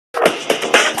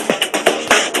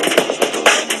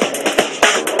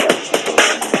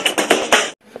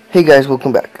Hey guys,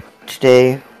 welcome back.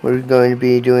 Today we're going to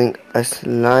be doing a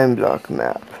slime block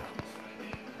map.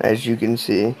 As you can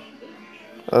see,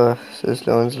 says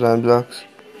no on slime blocks.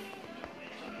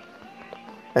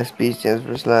 SB stands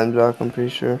for slime block, I'm pretty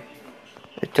sure.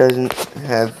 It doesn't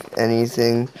have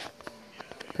anything,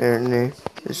 apparently.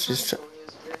 It's just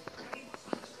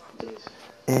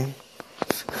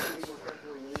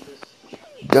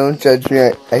Don't judge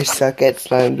me, I suck at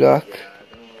slime block.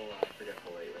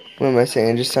 What am I saying?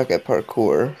 I just suck at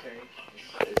parkour.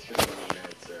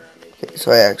 Okay,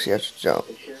 so I actually have to jump.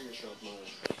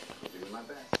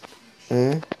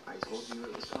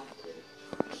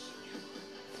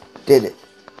 Did it.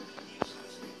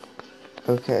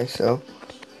 Okay, so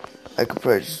I could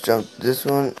probably just jump this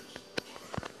one.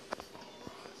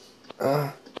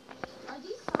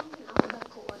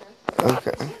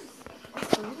 Okay.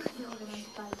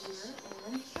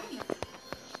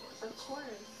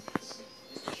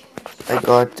 I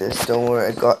got this. Don't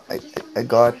worry. I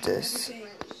got this.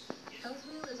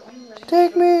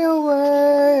 Take me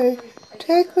away.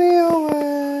 Take me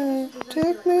away.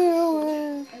 Take me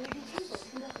away.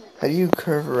 How do you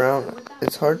curve around?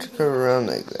 It's hard to curve around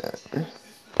like that.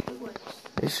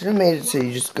 They should have made it so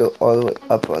you just go all the way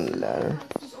up on the ladder.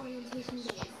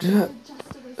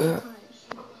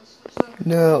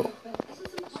 No.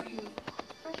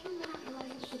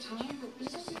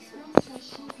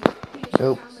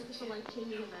 Nope.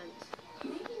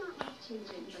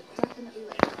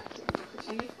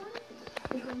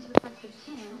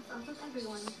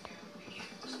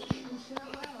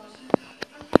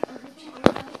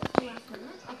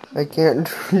 I can't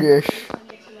do this.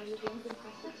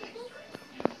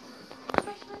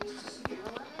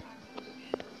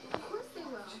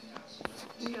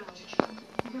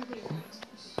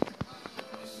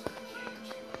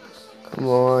 Come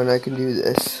on, I can do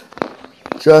this.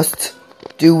 Just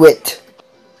do it.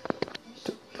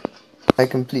 I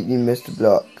completely missed the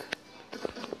block.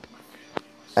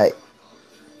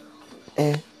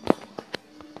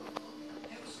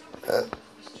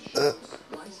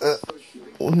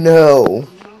 No.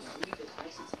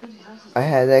 I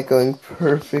had that going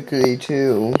perfectly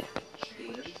too.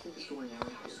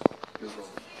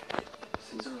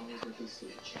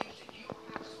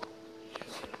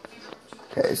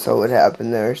 Okay, so what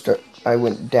happened there? I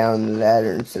went down the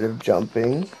ladder instead of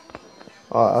jumping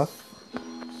off,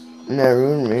 and that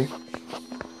ruined me.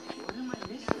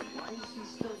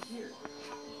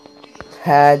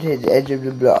 Had hit the edge of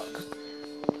the block.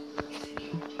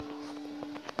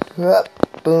 Up,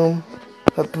 boom,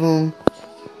 up, boom.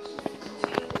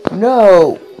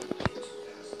 No!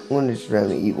 I'm gonna just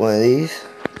randomly eat one of these.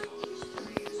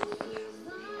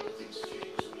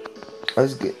 I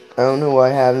don't know why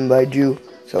I haven't, but I do,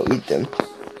 so I'll eat them.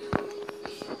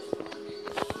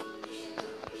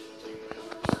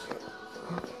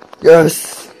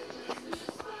 Yes!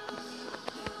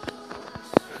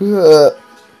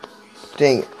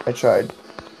 Dang it, I tried.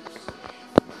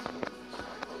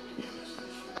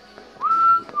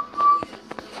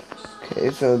 Okay,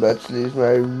 so I'm about to lose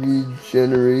my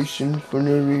regeneration for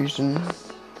no reason.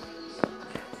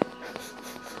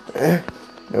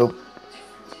 Nope.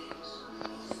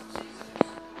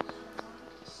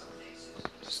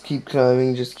 Just keep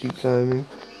climbing, just keep climbing.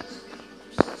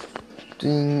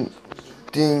 Ding,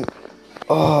 ding.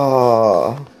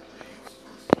 Oh,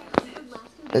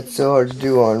 it's so hard to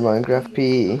do on Minecraft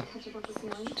PE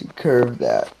to curve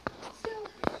that.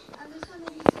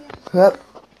 Up,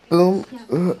 boom.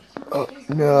 Oh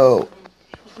no.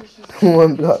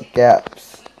 One block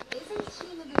gaps.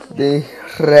 They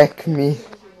wreck me.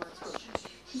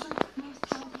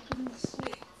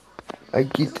 I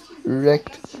get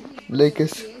wrecked like a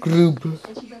scrub.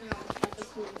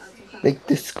 Like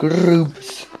the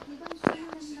scrubs.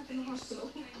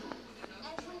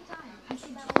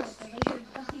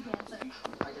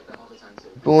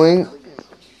 Boing.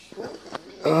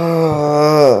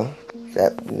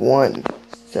 That one.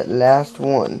 That last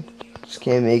one. Just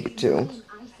can't make it to.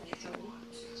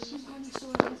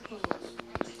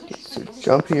 Okay, so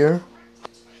jump here.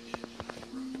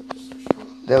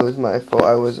 That was my fault.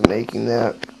 I wasn't making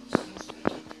that.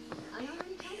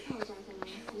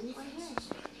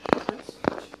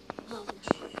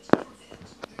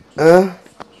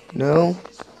 No.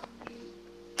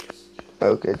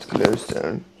 Okay, it's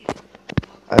glowstone.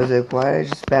 I was like, why did I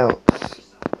just bounce?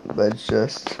 But it's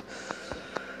just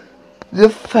the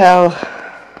foul.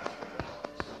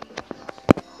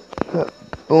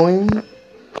 Boing.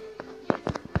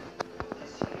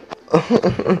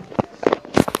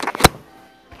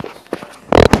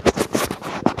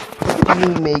 How do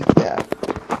you make that?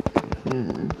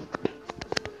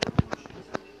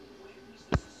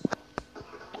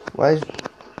 Why is...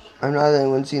 I'm not the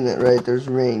only one seeing that, right? There's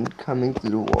rain coming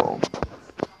through the wall.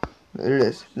 There it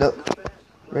is. Nope.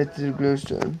 Right through the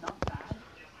glowstone.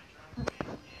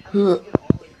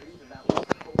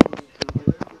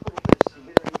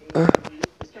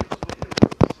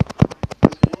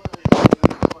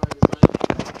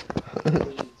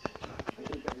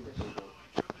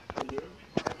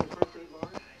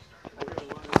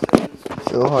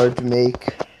 So hard to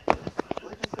make.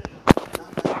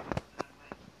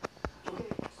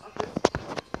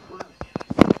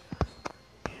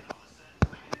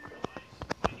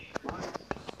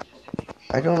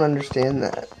 I don't understand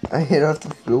that. I hit off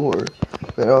the floor,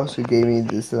 but it also gave me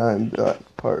the slime block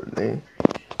partly.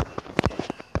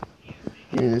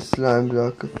 Give me the slime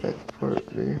block effect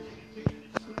partly.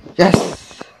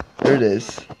 Yes! There it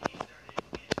is.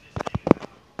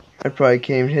 I probably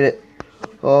can't even hit it.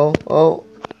 Oh, oh.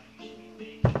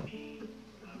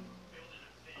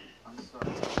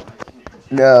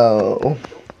 No.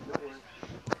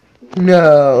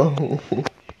 No.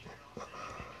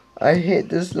 I hit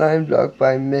the slime block, but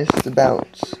I missed the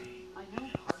bounce.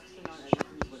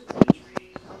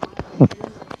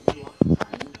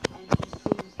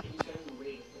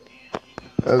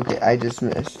 Okay, I just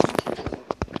missed.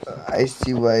 I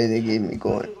see why they gave me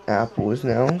golden apples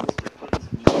now.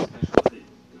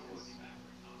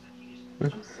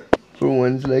 For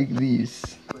ones like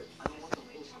these.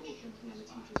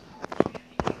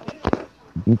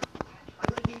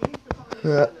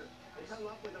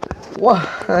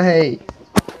 Why?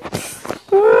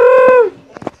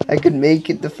 I could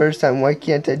make it the first time. Why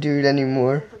can't I do it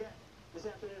anymore?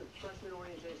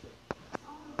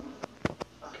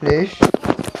 Please?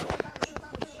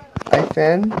 I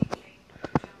fan?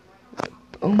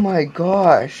 Oh my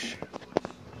gosh.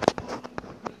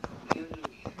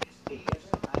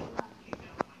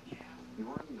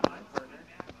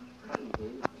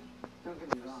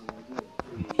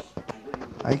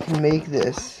 I can make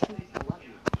this.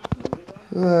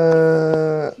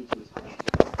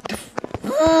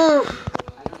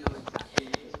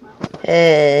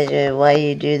 Hey, why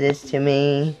you do this to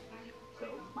me?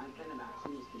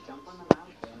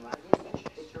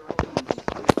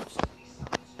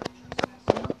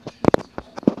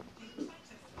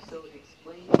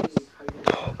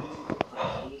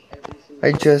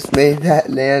 I just made that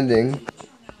landing.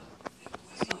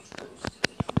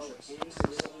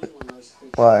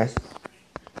 Why?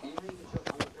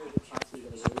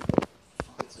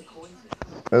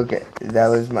 Okay, that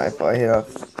was my fault. I hit off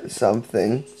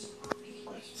something.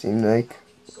 Seemed like.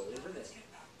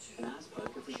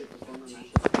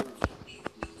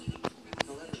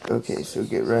 Okay, so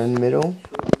get right in the middle.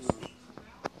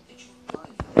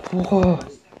 Whoa.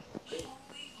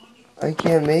 I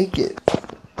can't make it.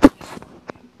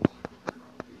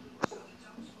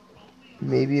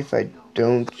 Maybe if I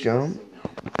don't jump.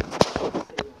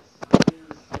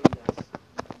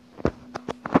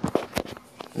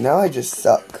 Now I just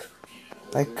suck.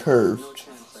 I curved.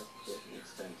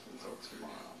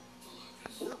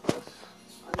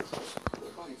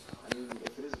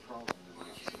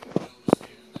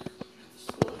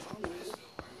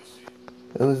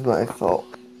 It was my fault.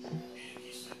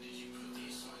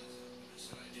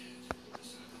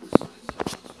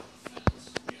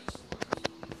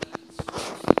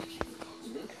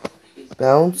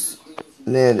 Bounce,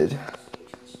 landed.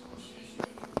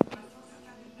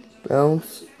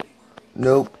 Bounce,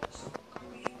 nope.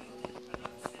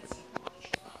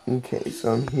 Okay,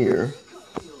 so I'm here.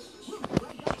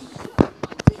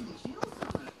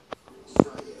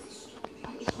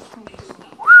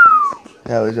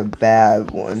 That was a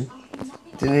bad one.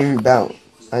 Didn't even bounce.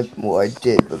 Well, I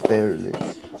did, but barely.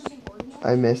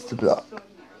 I missed the block.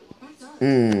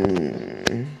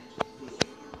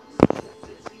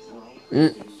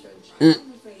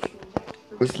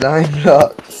 With slime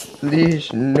blocks,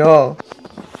 please, no.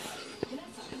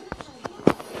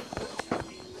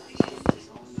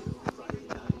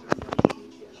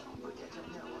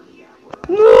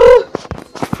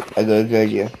 I got a good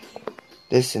idea.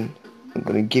 Listen, I'm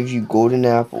gonna give you golden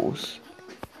apples.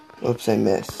 Oops, I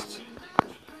missed.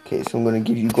 Okay, so I'm gonna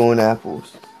give you golden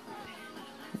apples.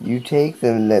 You take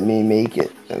them and let me make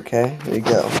it, okay? There you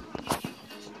go.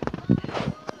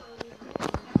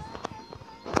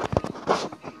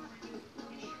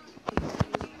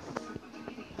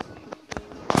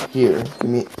 Here, give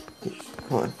me,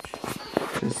 come on.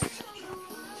 Just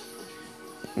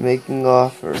making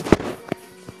offer.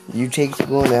 You take the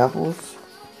golden apples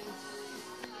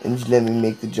and just let me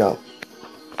make the jump.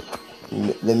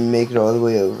 Let me make it all the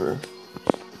way over.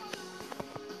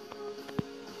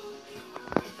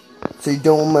 So you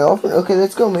don't want my offer? Okay,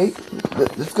 let's go, mate.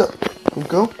 Let's go. Let's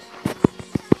go.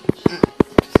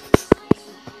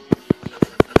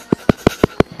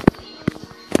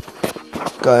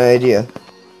 Got an idea.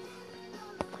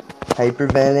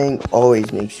 Hyperventilating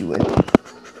always makes you win.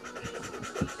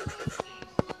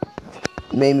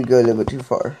 Made me go a little bit too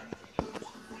far.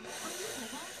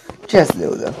 Just a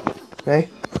little though. Okay?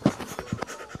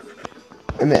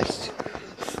 I missed.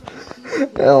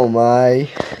 Oh my.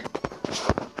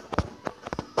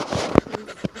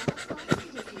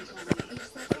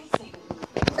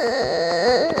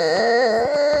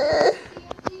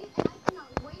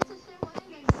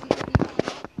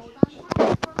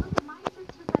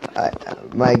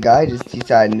 My guy just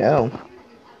decided no.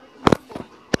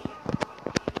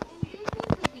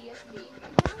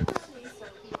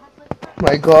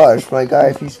 My gosh, my guy,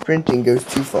 if he's sprinting, goes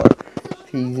too far. If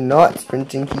he's not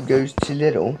sprinting, he goes too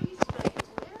little.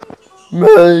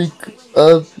 Make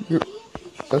up your...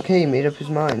 Okay, he made up his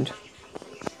mind.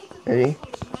 Ready?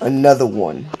 Another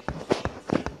one.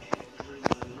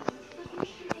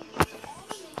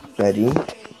 Ready?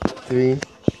 3,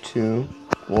 2,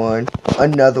 1.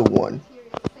 Another one.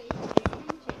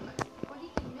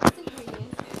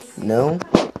 No?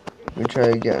 Let me try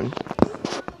again.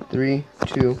 3,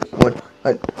 2, 1.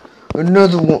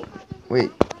 Another one. Wait.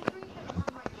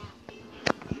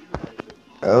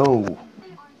 Oh.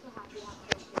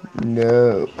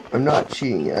 No. I'm not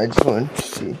cheating. I just want to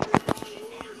see.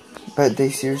 But they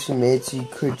seriously made it so you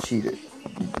could cheat it.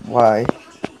 Why?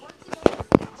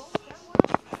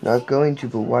 Not going to,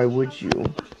 but why would you?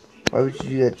 Why would you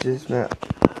do that to this map?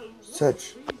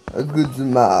 Such a good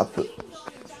map.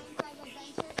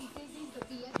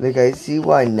 Like, I see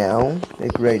why now.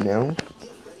 Like, right now.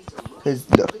 Because,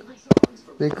 look.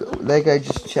 Like I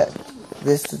just checked.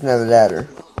 This doesn't have a ladder.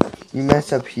 You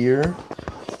mess up here,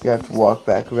 you have to walk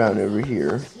back around over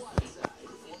here.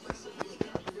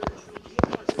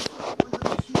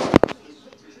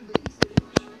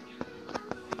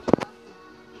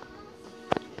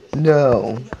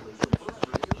 No.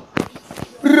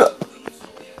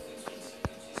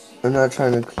 I'm not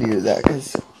trying to clear that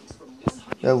because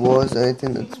that wall is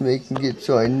anything that's making it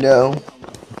so I know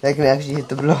I can actually hit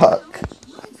the block.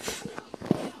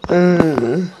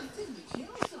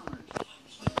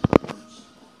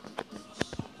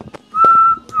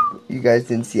 You guys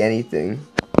didn't see anything.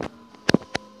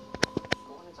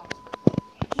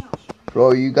 For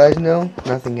all you guys know,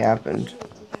 nothing happened.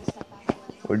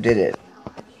 Or did it?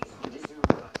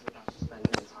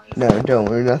 No, don't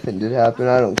worry, nothing did happen.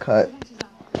 I don't cut.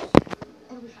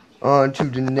 On to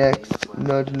the next,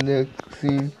 not the next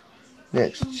scene.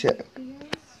 Next check.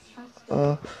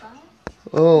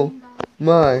 Oh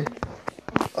my.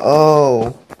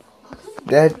 Oh,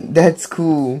 that's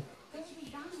cool.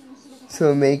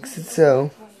 So it makes it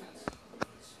so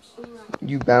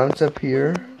you bounce up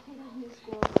here,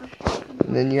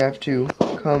 and then you have to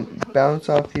come bounce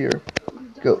off here,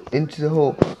 go into the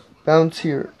hole, bounce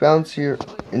here,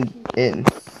 and in.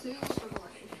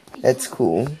 That's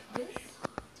cool.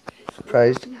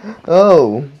 Surprised.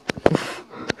 Oh,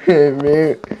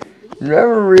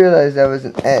 never realized that was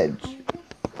an edge.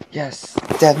 Yes,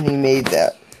 definitely made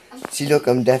that. See, look,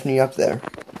 I'm definitely up there.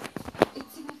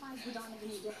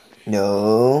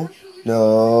 No,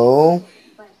 no.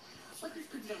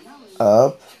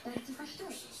 Up.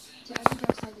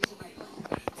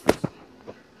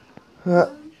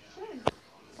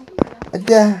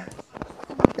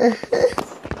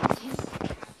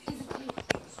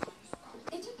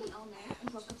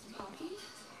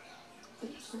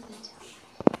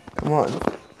 Come on.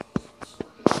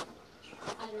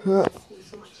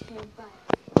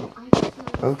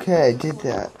 Okay, I did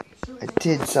that. I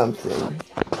did something.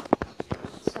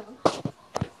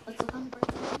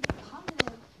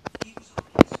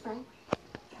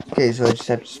 Okay, so I just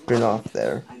have to sprint off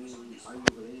there.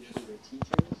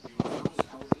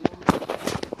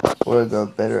 Or I got a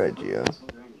better idea.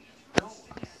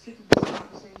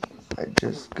 I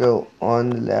just go on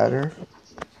the ladder.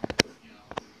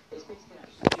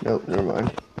 Nope, never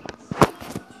mind.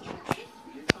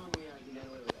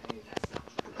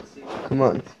 Come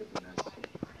on.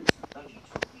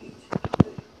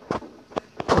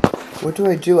 What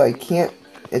do? I can't.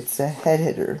 It's a head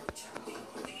hitter.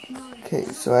 Okay,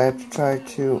 so I have to try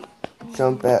to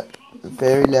jump at the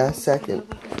very last second.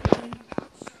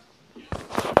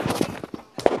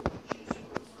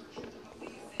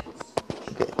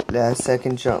 Okay, last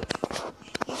second jump.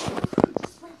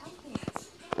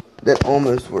 That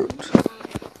almost worked.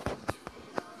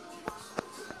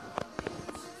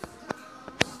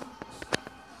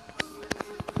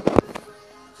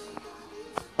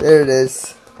 There it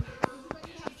is.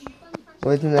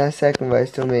 Wasn't that second, but I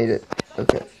still made it.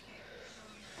 Okay.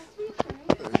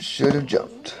 Should have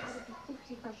jumped.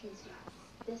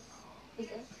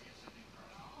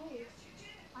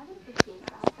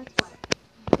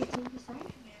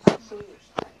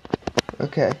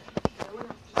 Okay.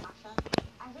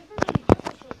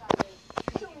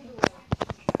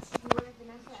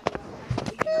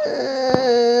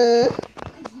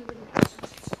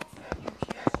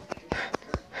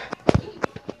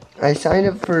 I signed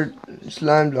up for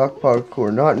slime block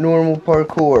parkour, not normal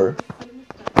parkour.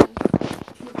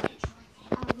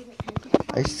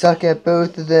 I suck at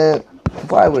both of them.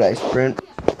 Why would I sprint?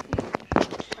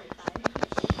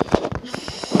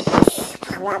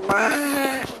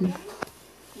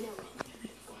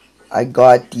 I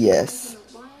got yes.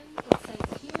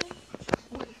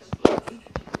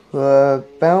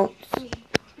 Bounce.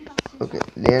 Okay,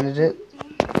 landed it.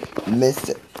 Missed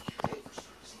it.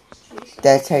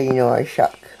 That's how you know I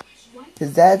suck.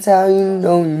 Cause that's how you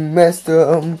know you messed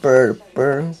up.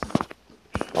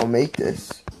 I'll make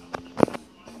this.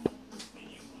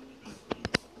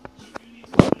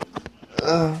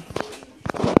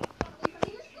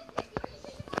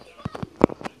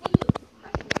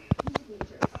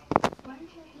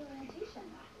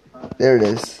 There it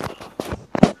is.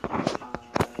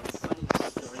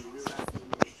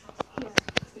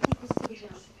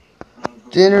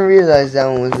 Didn't realize that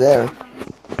one was there.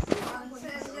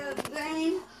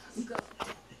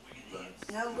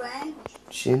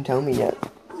 She didn't tell me yet.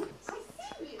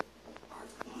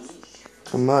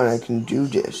 Come on, I can do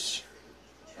this.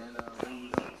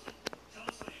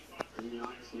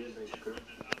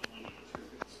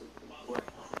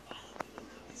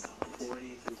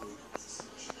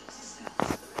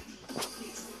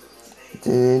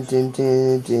 Dun, dun,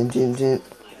 dun, dun, dun, dun.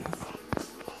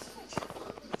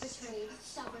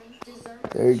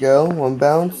 There you go. One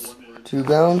bounce, two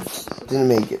bounce. Didn't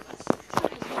make it.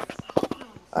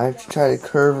 I have to try to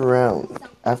curve around.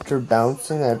 After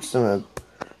bouncing, I just want to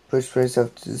push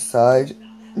myself to the side,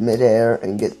 mid-air,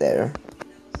 and get there.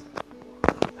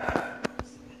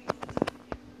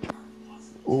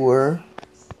 Or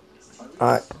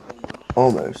I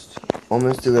almost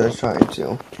do what I was trying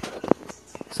to.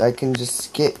 So I can just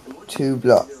skip two of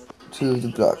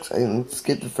the blocks. I can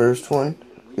skip the first one,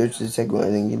 go to the second one,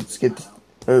 and then you can skip the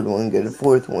third one, go to the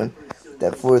fourth one.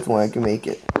 That fourth one I can make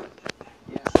it.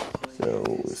 So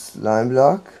slime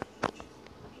block,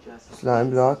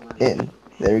 in.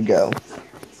 There we go.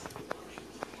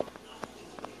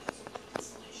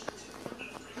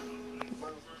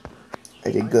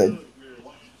 I did good.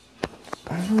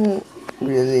 I don't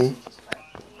really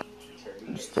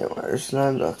understand why there's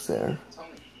slime blocks there.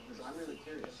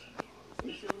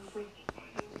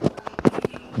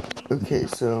 Okay,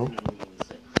 so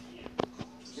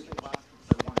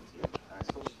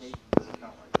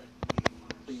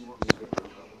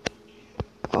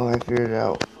I figured it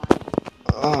out.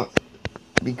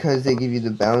 Because they give you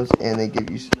the bounce and they give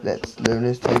you that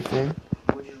slowness type thing,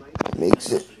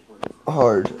 makes it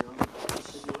hard.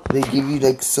 They give you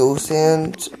like soul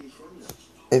sand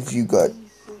if you got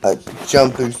a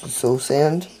jump boost with soul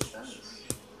sand.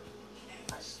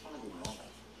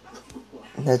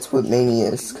 That's what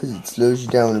Mania is, because it slows you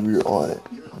down whenever you're on it.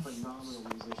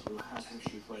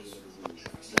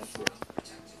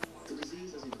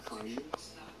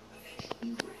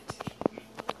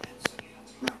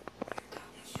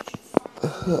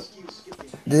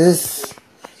 This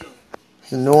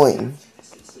is annoying.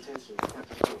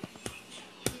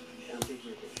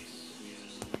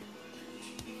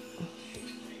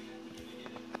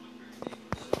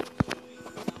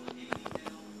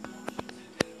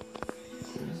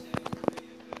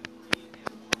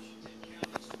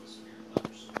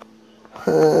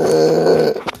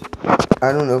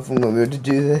 I don't know if I'm gonna be able to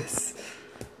do this.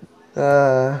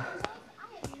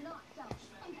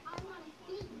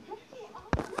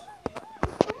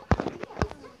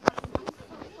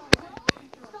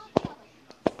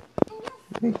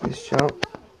 Make this jump.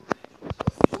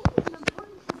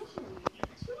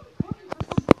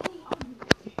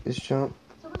 This jump.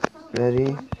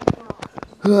 Ready.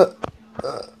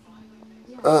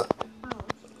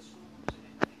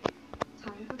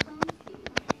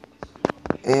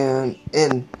 And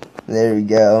in. There we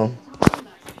go.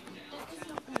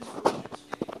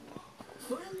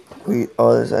 Read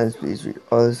all the signs, please. Read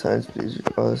all the signs, please.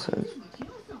 Read all the signs.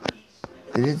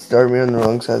 Did it start me on the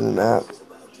wrong side of the map?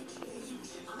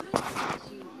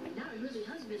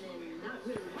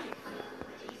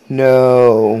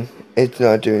 No, it's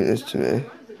not doing this to me.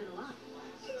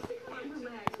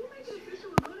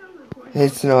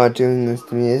 It's not doing this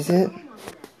to me, is it?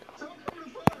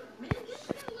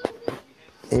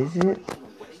 Is it?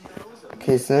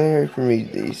 Okay, so now here can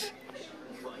read these.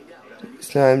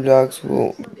 Slime blocks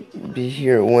will be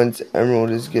here once emerald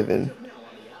is given.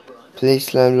 Place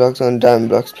slime blocks on diamond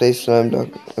blocks. Place slime block.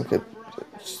 Okay,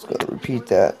 just gonna repeat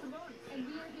that.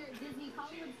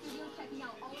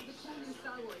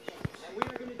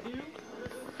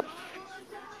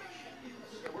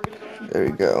 There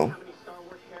we go.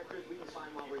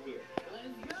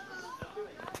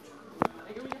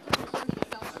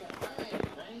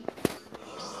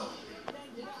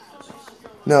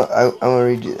 No, I want to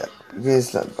redo that.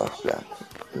 It's not blah.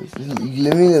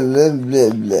 Let me blah blah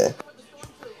blah.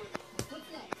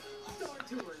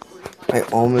 I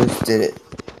almost did it.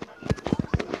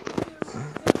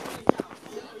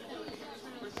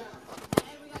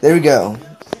 There we go.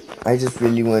 I just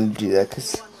really wanted to do that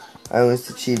because I almost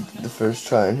achieved the first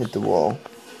try and hit the wall.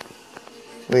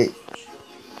 Wait,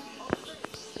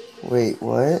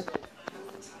 what?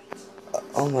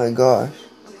 Oh my gosh.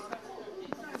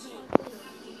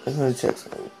 I'm gonna check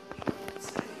something.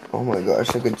 Oh my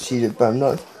gosh, I could cheat it, but I'm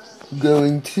not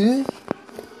going to.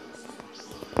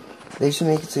 They should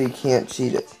make it so you can't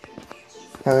cheat it.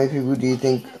 How many people do you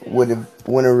think would have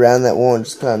went around that wall and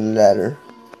just climbed the ladder?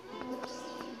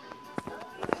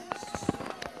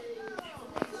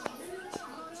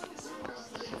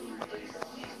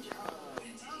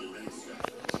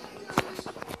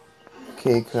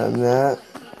 Okay, climb that.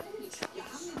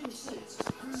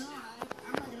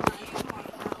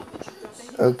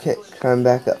 Okay, climb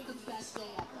back up.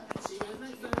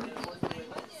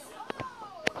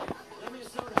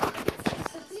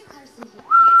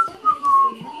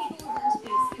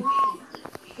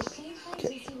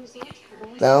 Okay.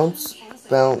 Bounce,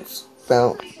 bounce,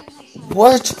 bounce.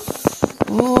 What?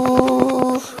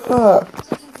 Ooh,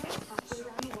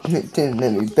 it didn't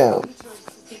let me bounce.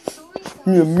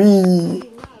 You're mean.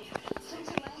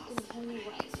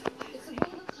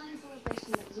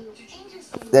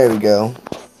 There we go.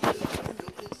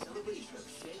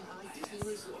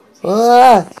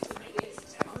 Ah!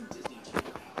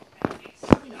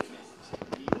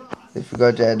 I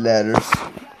forgot to add ladders.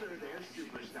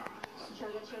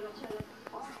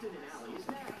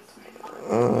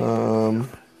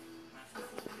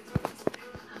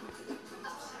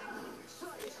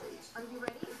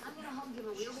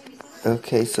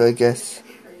 Okay, so I guess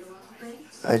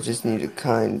I just need to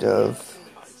kind of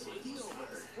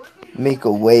make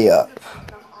a way up.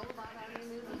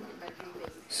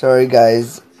 Sorry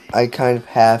guys, I kind of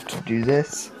have to do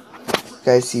this. You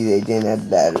guys see they didn't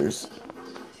add ladders.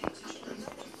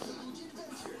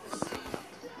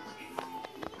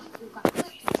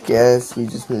 Guess we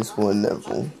just missed one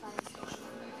level.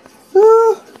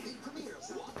 Ah.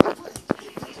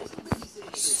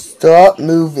 Stop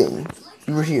moving.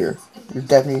 You were here. You're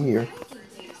definitely here.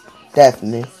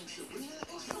 Definitely.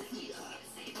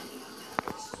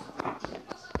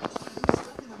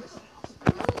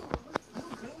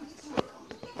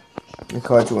 I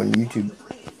caught you on YouTube.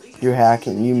 You're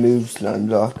hacking. You moved to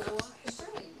unblock.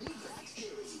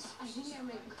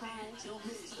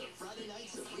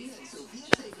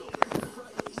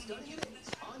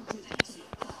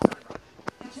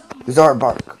 Bizarre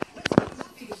bark.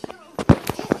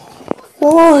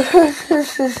 Oh.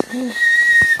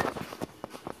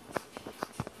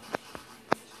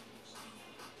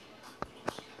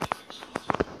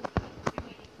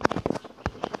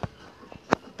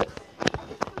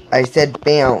 I said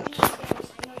bounce,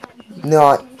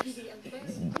 not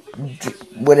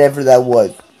whatever that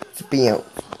was. It's bounce,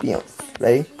 bounce.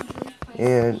 Ready?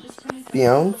 And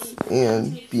bounce,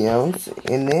 and bounce,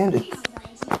 and landed.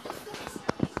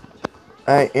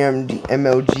 I am the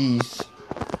MLGs.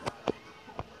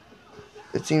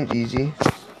 It seems easy.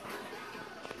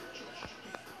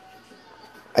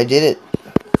 I did it.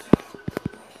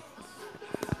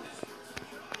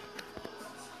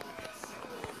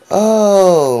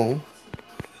 Oh,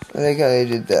 I think I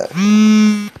did that.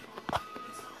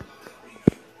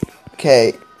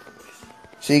 Okay,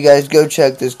 so you guys go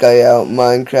check this guy out,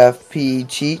 Minecraft P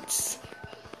Cheats,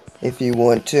 if you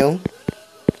want to.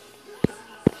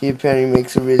 He apparently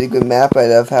makes a really good map. I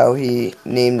love how he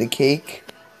named the cake.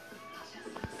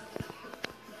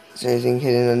 Is there anything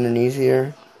hidden underneath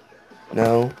here?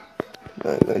 No?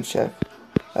 I'm gonna check.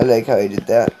 I like how he did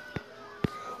that.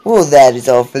 Well, that is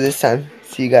all for this time.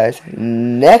 See you guys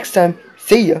next time.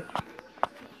 See ya!